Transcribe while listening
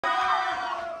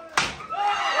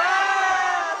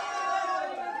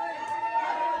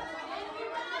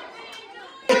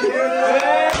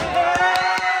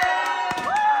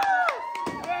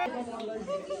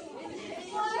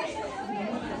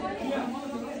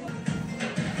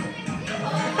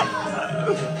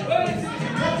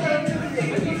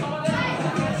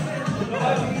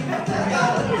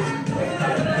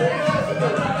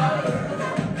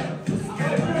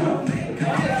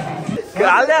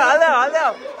हाल्दै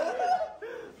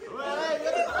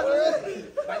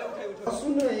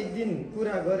सुन्नु एक दिन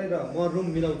कुरा गरेर म रुम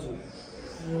मिलाउँछु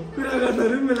कुरा गर्दा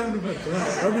रुम मिलाउनु पर्छ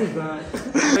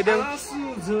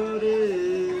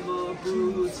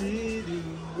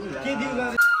के दिउला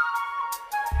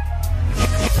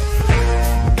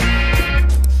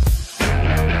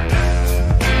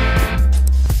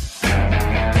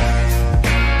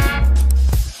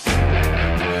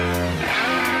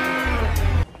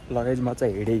लगेजमा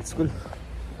चाहिँ हिँडेँ स्कुल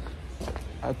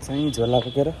आज चाहिँ झोला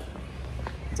बोकेर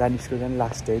जाने स्कुल जाने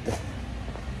लास्ट है त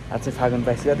आज चाहिँ फागुन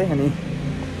 22 गते अनि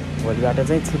भोलिबाट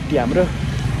चाहिँ छुट्टी हाम्रो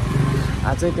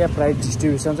आज चाहिँ त्यहाँ प्राइज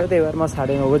डिस्ट्रिब्युसन छ त्यही भएर म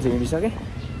 9:30 बजे हिँडिसकेँ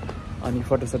अनि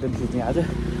फोटोसोटो खिच्ने आज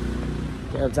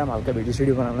त्यहाँ जाम हल्का भिडियो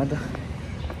सिडियो बनाउन त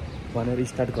भनेर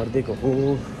स्टार्ट गरिदिएको हो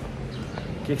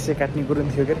केक सेक काट्ने कुरो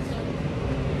थियो के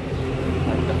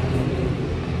अरे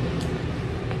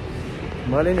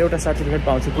मैले नि एउटा सर्टिफिकेट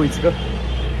पाउँछु क्विजको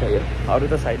अरू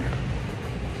त छैन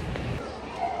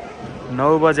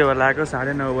 9 बजे होला आएको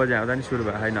 9:30 बजे आउँदा नि सुरु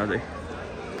भयो छैन अझै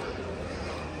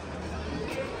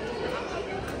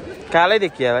कालै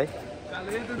देखियो भाइ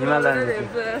हिमाल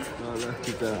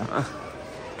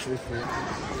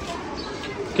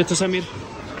के छ समीर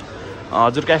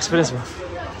हजुरको एक्सपिरियन्स भयो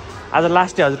आज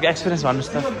लास्ट डे हजुरको एक्सपिरियन्स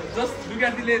भन्नुहोस् त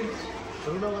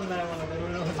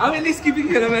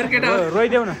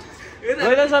रोइदेऊ न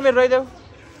रोइदेऊ समीर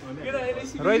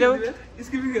रोइदेऊ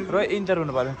इन्टर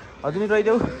हुनु पर्यो हजुर नि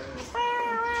रोइदेऊ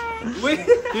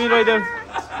तिमी रोइदेऊ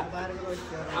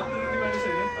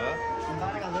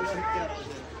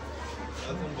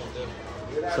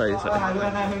सही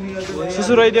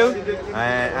सुसु रोइदेऊ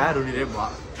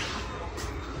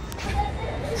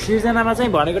सिर्जनामा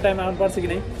चाहिँ भनेको टाइममा आउनुपर्छ कि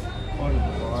नै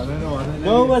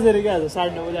 9 बजेर क्या आज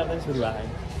 9:30 बजे आउँदा सुरु भयो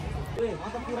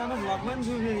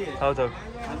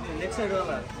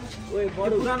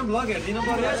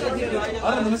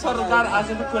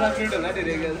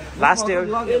लास्ट डे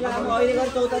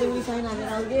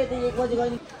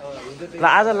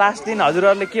आज लास्ट दिन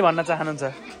हजुरहरूले के भन्न चाहनुहुन्छ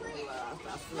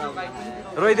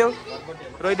रोइदेऊ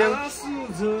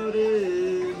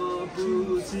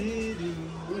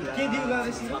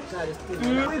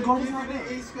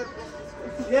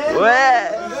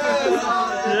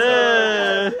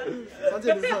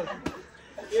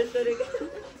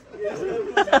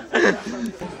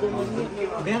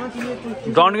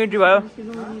डन गेन्ट्री भयो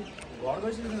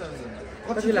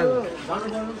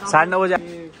 9:30 बजे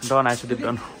डन आएछु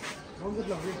डन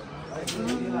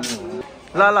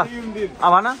ल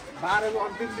भन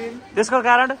त्यसको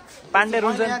कारण पाण्डे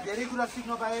रुन्छ धेरै कुरा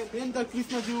सिक्न पाएँ मेन त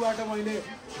कृष्णज्यूबाट मैले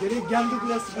धेरै ज्ञानको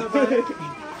कुरा सिक्न पाएँ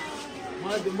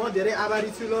म धेरै आभारी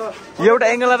छु ल एउटा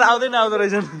एङ्गल त आउँदैन आउँदो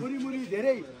रहेछन् मुरी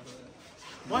धेरै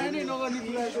माया नै नगर्ने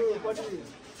कुराको पछि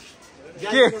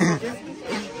के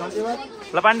धन्यवाद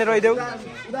ल पाण्डे रोइदेऊ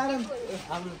उदाहरण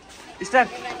स्टार्ट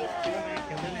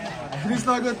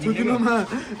कृष्णको थुकिनुमा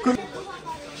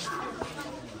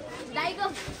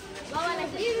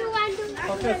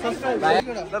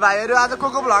ल भाइहरू आज को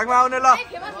भ्लगमा आउने ल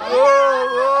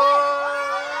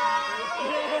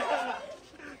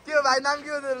के हो भाइ नाम के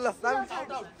हो तेरो ल नाम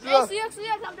सुयोग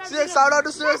साउट आउट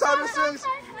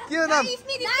के हो नाम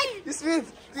स्मिथ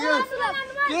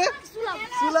के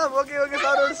सुलभ ओके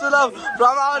साउट आउट सुलभ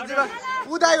भ्लग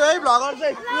उदाइ हो है भ्लगर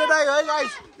चाहिँ उदाइ हो है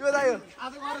गाइस उदाइ हो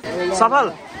सफल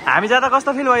हामी जाँदा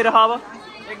कस्तो फिल भइरह अब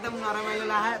एकदम रमाइलो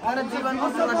लाग्यो तर जीवनको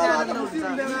समस्या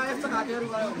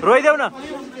रोइदेऊ न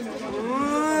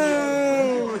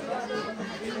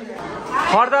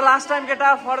फर द लास्ट टाइम केटा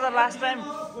फर द लास्ट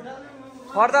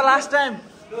टाइम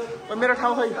मेरो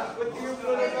ठाउँ खै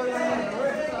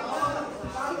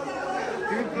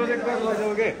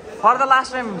फर द लास्ट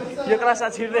टाइम यो क्लास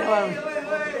छिर्दै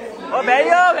ओ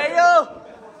भ्याइयो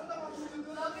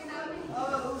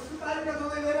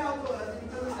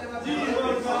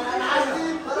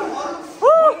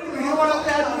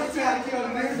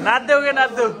नाच्देऊ के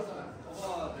नाच्देऊ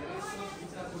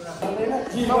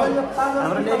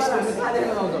हाम्रो नेक्स्ट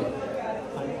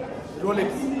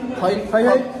रोलेक्स खै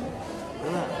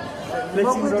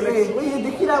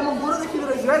देखिरहेको म बुढो देखिँदो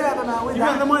रहेछु है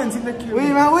म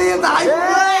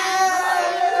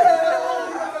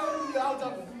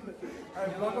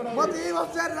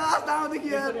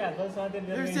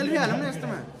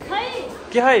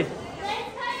के है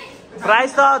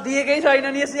प्राइस त दिएकै छैन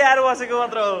नि यसै आएर बसेको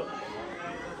मात्र हो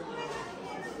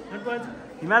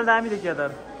हिमाल दामी देखियो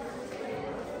तर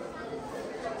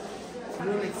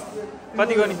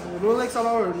कतिको नि Rolex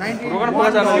about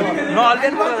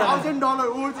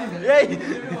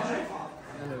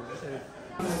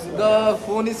The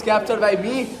phone is captured by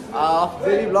me of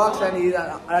daily vlogs and he is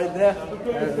there.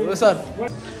 Sir.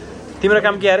 तिम्रो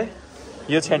काम के अरे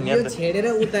यो छेड्ने यो छेडेर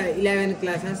उता 11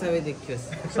 क्लासमा सबै देखियोस्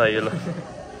सही हो ल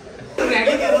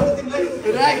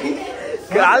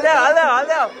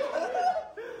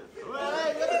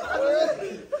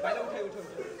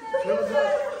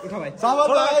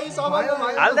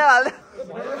हाल्दै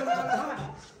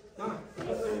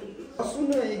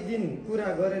सुन्नु एक दिन कुरा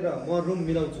गरेर म रुम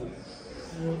मिलाउँछु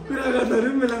कुरा गर्दा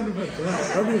रुम मिलाउनु पर्छ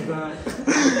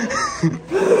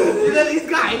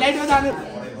यसको हाइलाइटमा जानु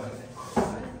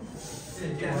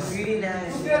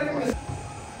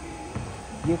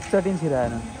एकचोटि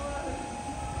छिराएन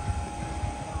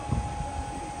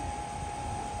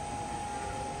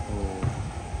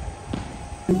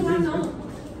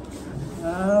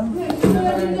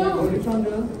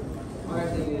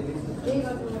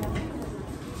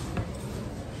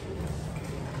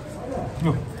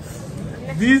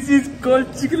This is called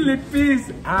chicken leg piece.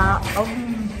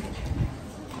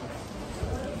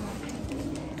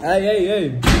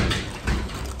 Hey.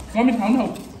 Come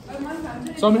on.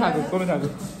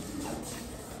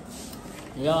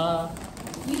 Yeah.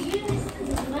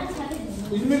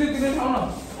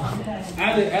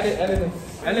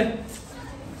 Add.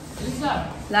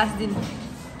 Last दिन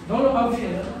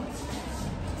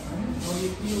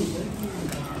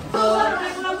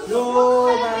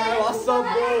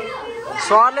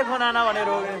सरले फोन आना भनेर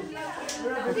हो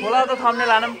खोला त थम्ने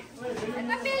लानम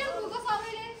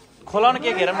खोला न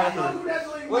के घेर मलाई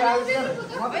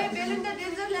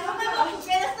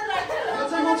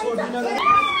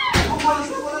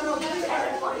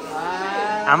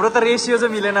हाम्रो त रेसियो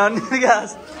चाहिँ मिलेन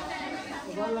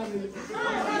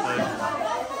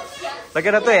त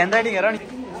केटा त्यो ह्यान्ड राइटिङ हेर नि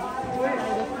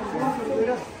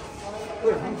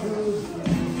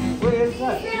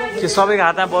के सबैको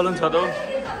हातमा बलुन छ त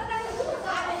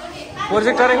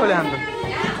प्रोजेक्टरै खोले हाम्रो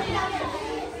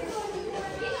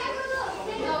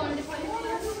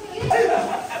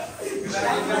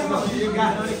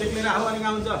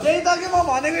त्यही त के म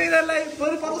भनेको यिनीहरूलाई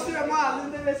बरु 50 रुपैयाँ म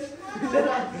हाल्दिन्थे बेसी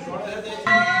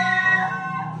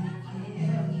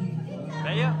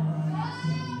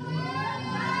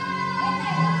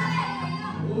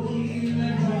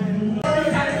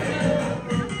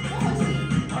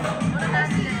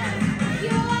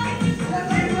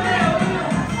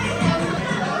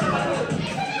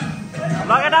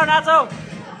लगेट आऊ नाचौ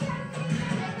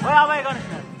ओइ अब गणेश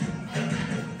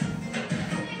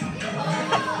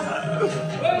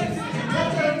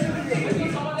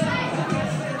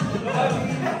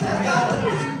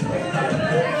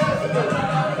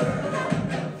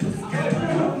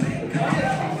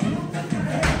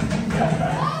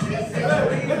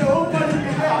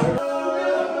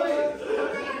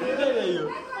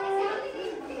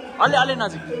अलि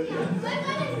नजिक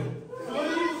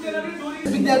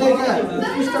विद्यालयका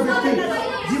उत्कृष्ट व्यक्ति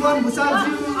जीवन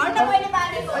भुषालजी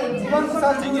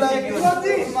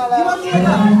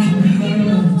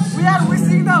We are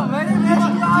wishing the very best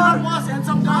to our most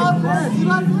handsome guy,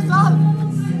 जीवन भुषाल.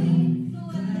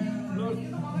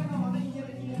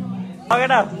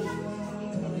 लगेट आऊ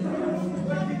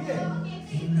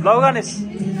लौ गणेश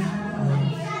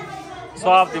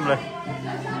सब तिमीलाई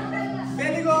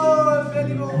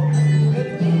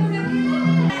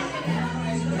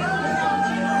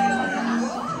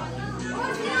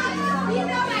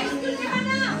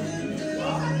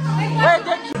Very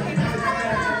good.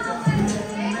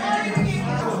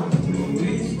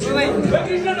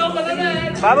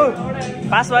 बाबु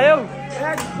पास भयो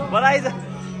बधाई छ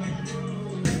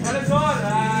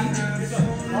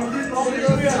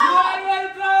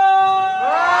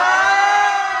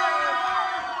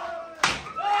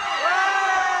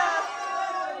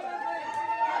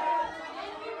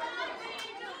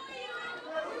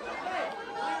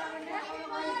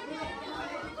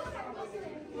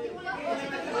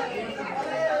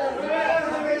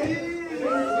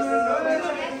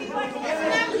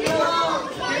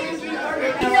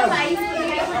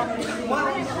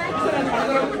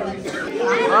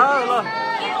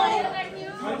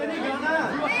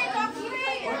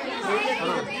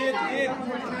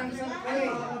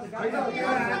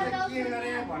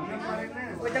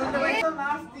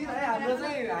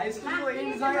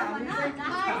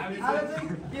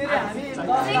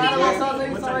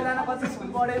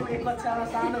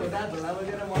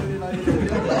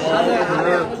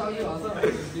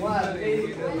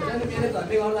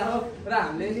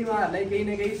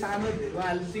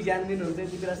ज्ञान दिनुहुन्छ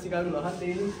यतिखेर सिकाउनु भएको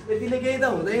त्यही यतिले केही त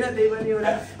हुँदैन त्यही पनि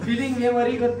एउटा फिलिङ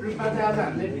मेमोरीको रूपमा चाहिँ आज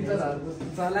हामीले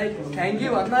टिचरहरूलाई थ्याङ्क यू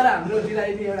भन्न र हाम्रो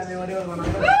दिलाइदिए एउटा मेमोरेबल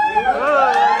बनाउनु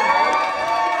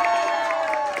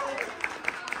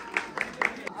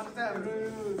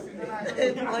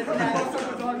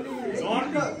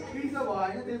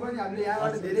होइन त्यही पनि हामीले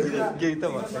यहाँबाट धेरै कुरा केही त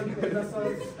भयो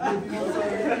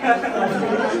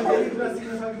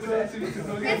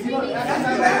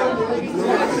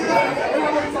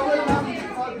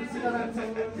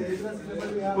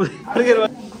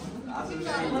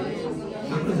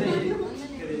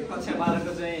कक्षा 12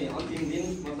 को चाहिँ अन्तिम दिन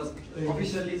मतलब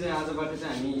अफिसियली चाहिँ आजबाट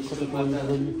चाहिँ हामी स्कुलमा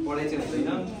पढाइ चाहिँ हुँदैन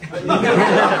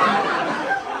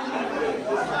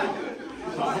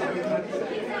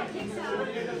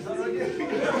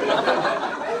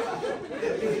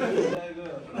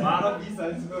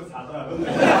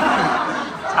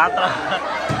छात्र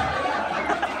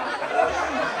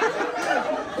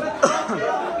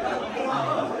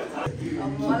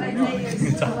मलाई चाहिँ यो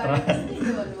स्कुलबाट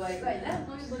गर्नुभएको होइन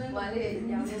उहाँले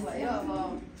ल्याउने भयो अब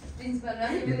प्रिन्सिपलले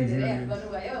पनि धेरै हेल्प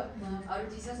गर्नुभयो अरू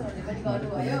टिचर्सहरूले पनि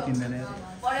गर्नुभयो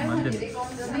पढाइमा धेरै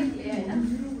कमजोर नै थिएँ होइन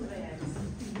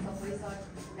सबै सर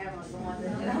म्यामहरूको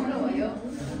मद्दत राम्रो भयो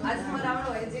आजसम्म राम्रो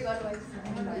भयो जे गर्नुभयो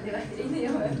धेरै नै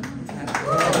हो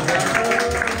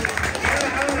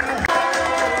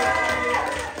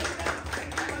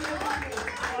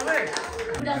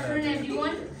Good afternoon,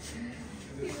 everyone.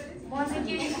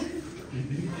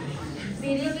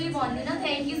 धेरै केही भन्दिनँ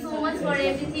thank you so much for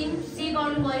everything जे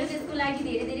गर्नुभयो त्यसको लागि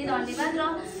धेरै धेरै धन्यवाद र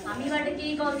हामीबाट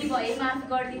केही गल्ती भए माफ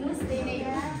गरिदिनुहोस् त्यही नै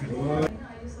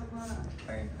अहिलेसम्म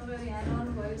तपाईँहरू यहाँ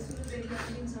रहनुभयो सुरुदेखि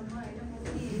अन्तिमसम्म होइन म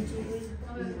पनि हेर्छु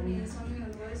तपाईँहरू पनि सँगै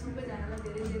हुनुभयो सबैजनालाई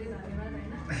धेरै धेरै धन्यवाद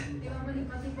होइन त्योमा पनि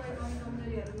कतिपय कमी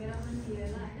कमजोरीहरू मेरा पनि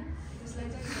थिएन होइन त्यसलाई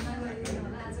चाहिँ क्षमा गरिदिनु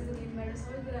होला आजको दिनबाट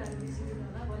सबै कुराहरू बिर्सिदिनु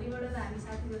होला भोलिबाट त हामी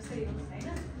साथी जस्तै हो होइन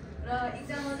र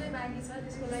इक्जाम अझै बाँकी छ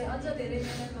त्यसको लागि अझ धेरै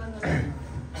मिहिनेत गर्नु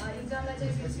होला इक्जामलाई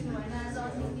चाहिँ बिर्सिनु भएन आज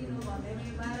अन्तिम दिन हो भन्दै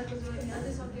पनि 12 को जोडी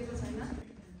अझै सकिएको छैन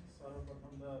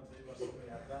सर्वप्रथम त 2 वर्षको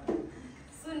यात्रा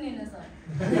सुन्ने न सर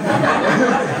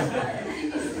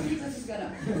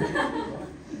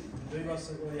 2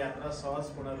 वर्षको यात्रा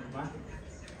सहजपूर्ण रूपमा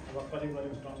अब करिब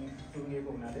टुङ्गिएको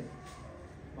हुनाले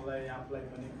मलाई आफूलाई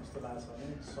पनि कस्तो लाग्छ भने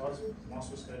सहज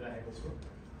महसुस गरिरहेको छु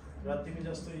र तिमी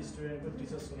जस्तो स्टुडेन्टको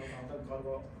टिचर्स हुन पाउँदा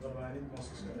गर्वान्वित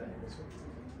महसुस गरिरहेको छु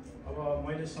अब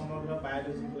मैले समग्र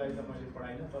बायोलोजीको लागि त मैले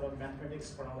पढाइनँ तर म्याथमेटिक्स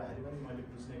पढाउँदाखेरि पनि मैले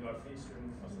बुझ्ने गर्थेँ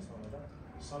स्टुडेन्ट कस्तो छ भनेर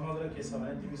समग्र के छ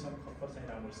भने तिमीसँग खप्पर चाहिँ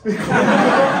राम्रो छ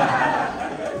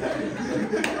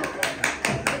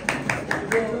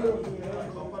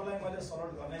खप्परलाई मैले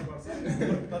सरल गर्नै पर्छ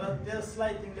तर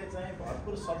त्यसलाई तिमीले चाहिँ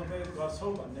भरपुर सदुपयोग गर्छौ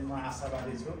भन्ने म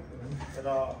आशावादी छु र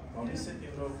भविष्य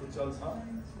तिम्रो उज्जवल छ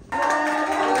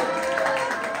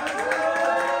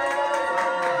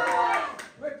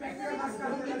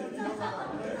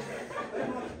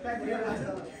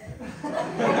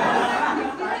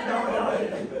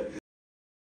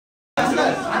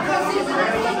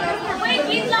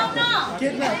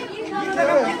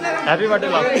Happy birthday,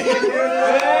 love.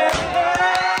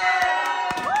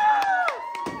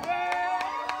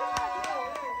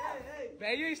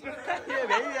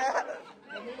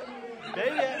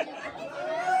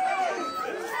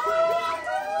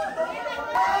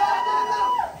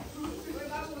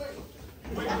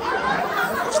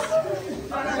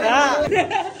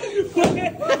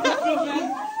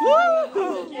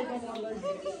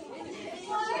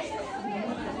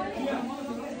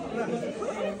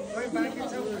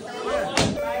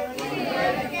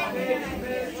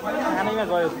 खानामा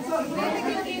गयो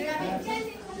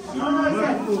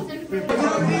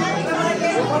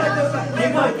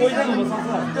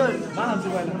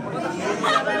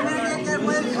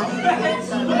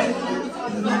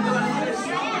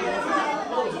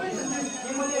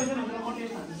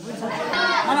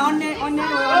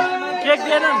केक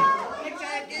दिएनन्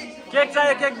केक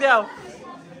चाहियो केक दियाऊ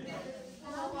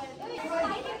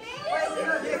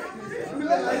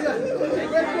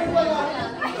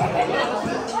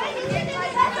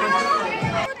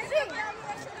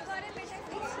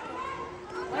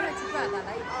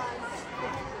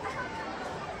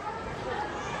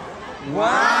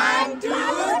One, 2,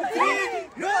 3,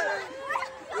 go!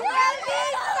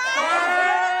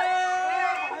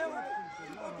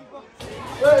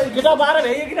 गिटार 12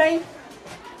 भइयो कि नहीं?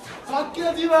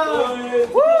 सकियो जीवन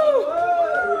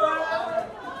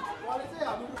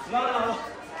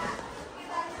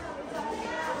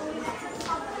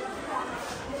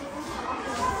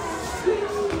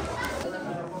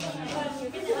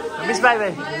miss bye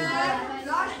bye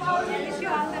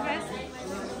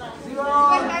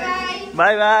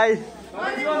bye bye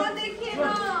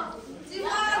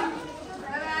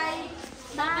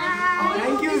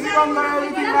Thank you, Zivan, for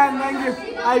everything, man. Thank you.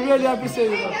 I really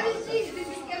appreciate it.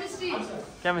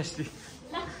 Chemistry.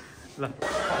 Bye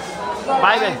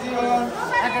bye.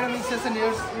 Academic session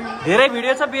here. धेरै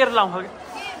भिडियो छ बियर लाउँ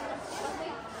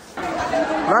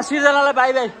र सिर्जनालाई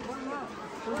बाई बाई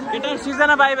केटा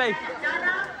सिर्जना by by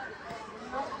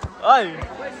ओइ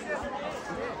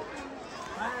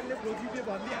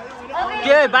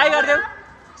के बाई गरिदेऊ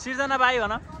सिर्जना बाई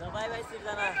भन by by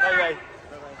Srijana by by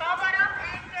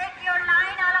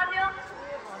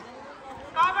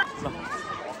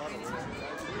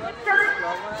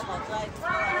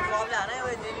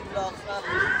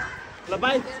ल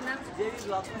by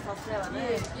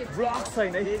blog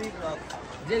छैन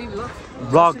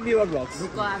ब्लग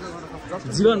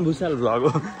जीवन भूषाल ब्लग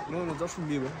हो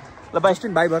ल बाई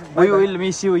स्टिन बाई भर we will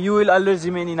miss you you will always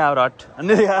remain in our heart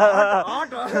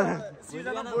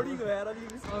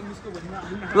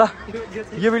ल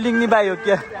यो बिल्डिङ नि बाई हो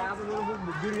क्या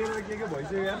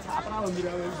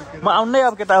म आउनै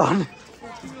अब केटा भन्ने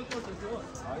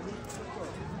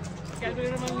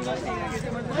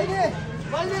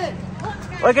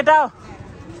ओ केटा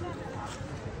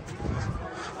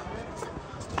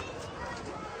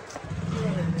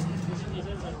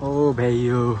ओ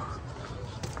भैयो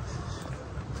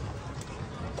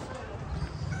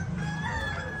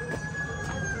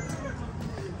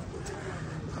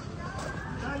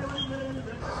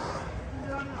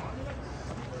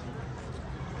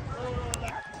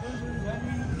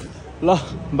ल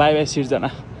बाई बाई सिर्जना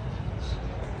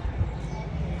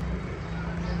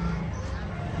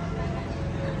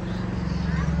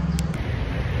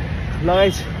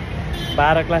लगाइस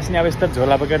 12 क्लास नि अब यस्तो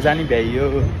झोला बोकेर जाने भ्याइयो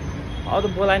अब त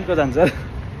बोलाइनको जान्छ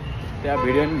त्यहाँ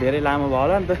भिडियो पनि धेरै लामो भयो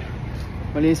होला नि त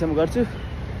मैले यहीसम्म गर्छु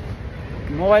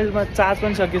मोबाइलमा चार्ज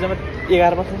पनि सकिएछ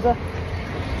 11% छ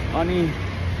अनि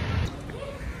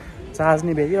चार्ज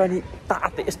नि भ्याइयो अनि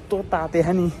ताते यस्तो ताते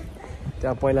नि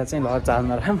त्यहाँ पहिला चाहिँ ल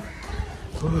चार्जमा राम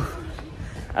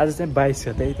आज चाहिँ 22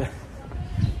 हो त्यही त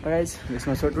गाइस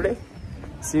यसमा सो टुडे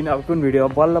सिन अब कुन भिडियो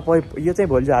बल्ल यो चाहिँ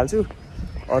भोलि हाल्छु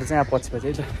अरू चाहिँ अब पछि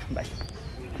है त बाई